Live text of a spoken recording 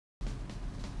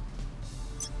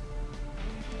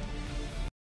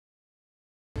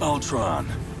Ultron.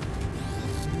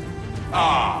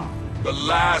 Ah, the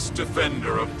last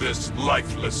defender of this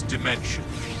lifeless dimension.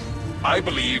 I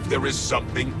believe there is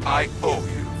something I owe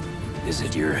you. Is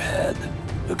it your head?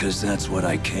 Because that's what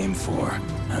I came for,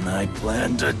 and I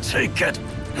plan to take it.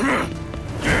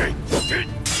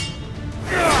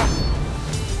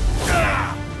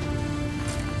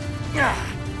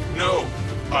 No,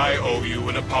 I owe you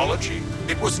an apology.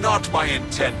 It was not my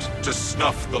intent to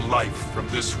snuff the life from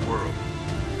this world.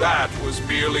 That was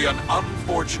merely an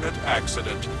unfortunate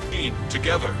accident.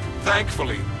 Together.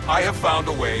 Thankfully, I have found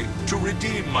a way to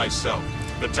redeem myself.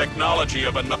 The technology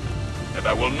of another, and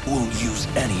I won't use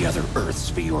any other Earths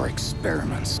for your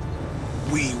experiments.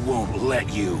 We won't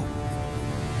let you.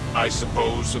 I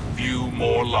suppose a few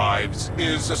more lives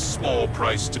is a small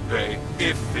price to pay,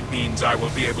 if it means I will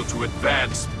be able to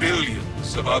advance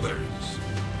billions of others.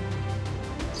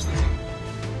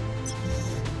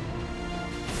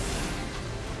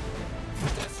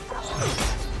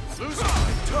 Lose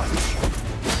my touch!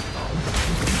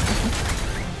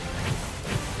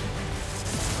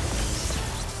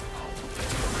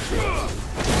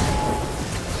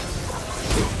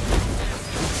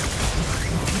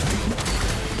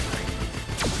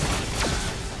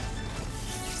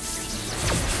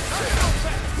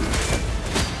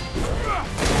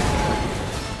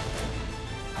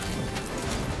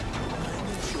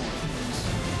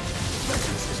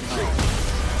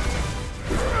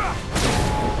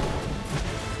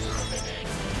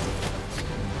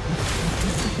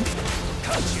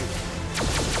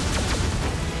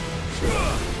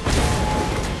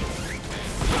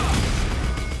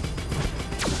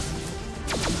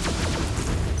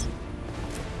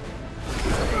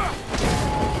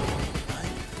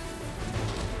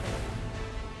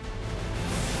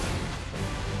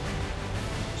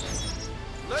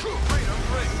 Let freedom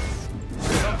ring!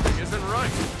 Something isn't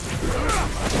right!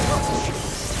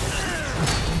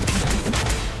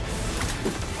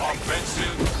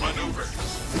 Offensive maneuvers.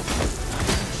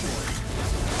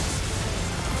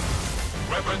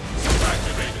 Weapons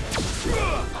activated.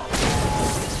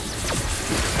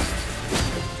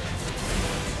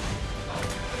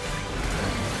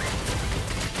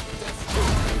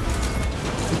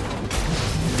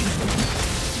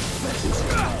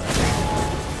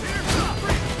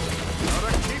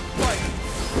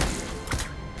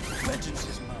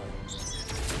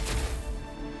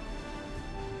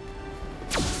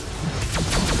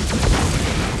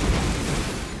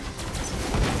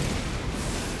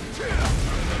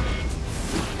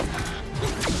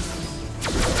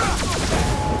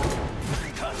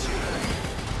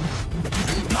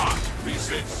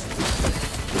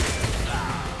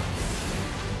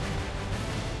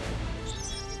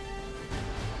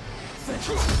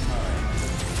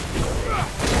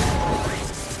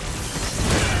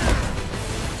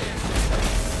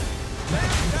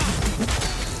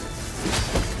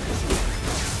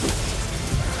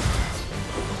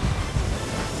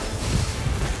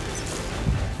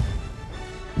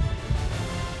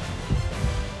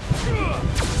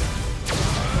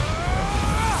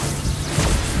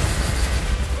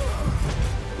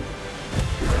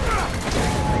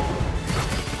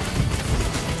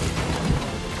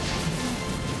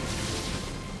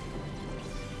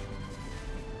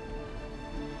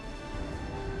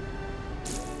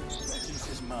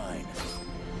 Mine.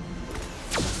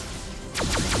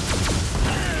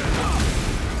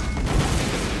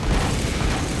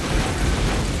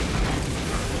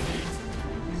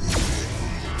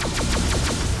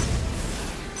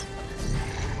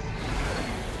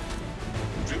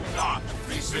 Do not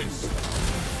resist.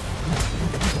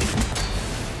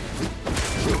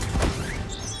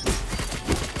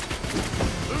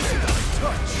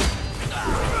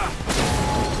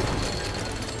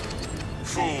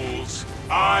 Fools,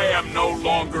 I am no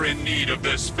longer in need of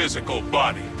this physical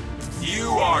body. You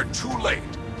are too late.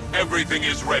 Everything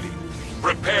is ready.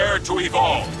 Prepare to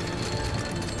evolve.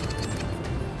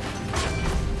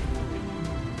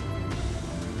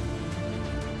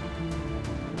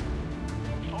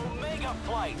 Omega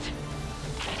Flight!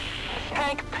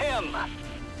 Hank Pym!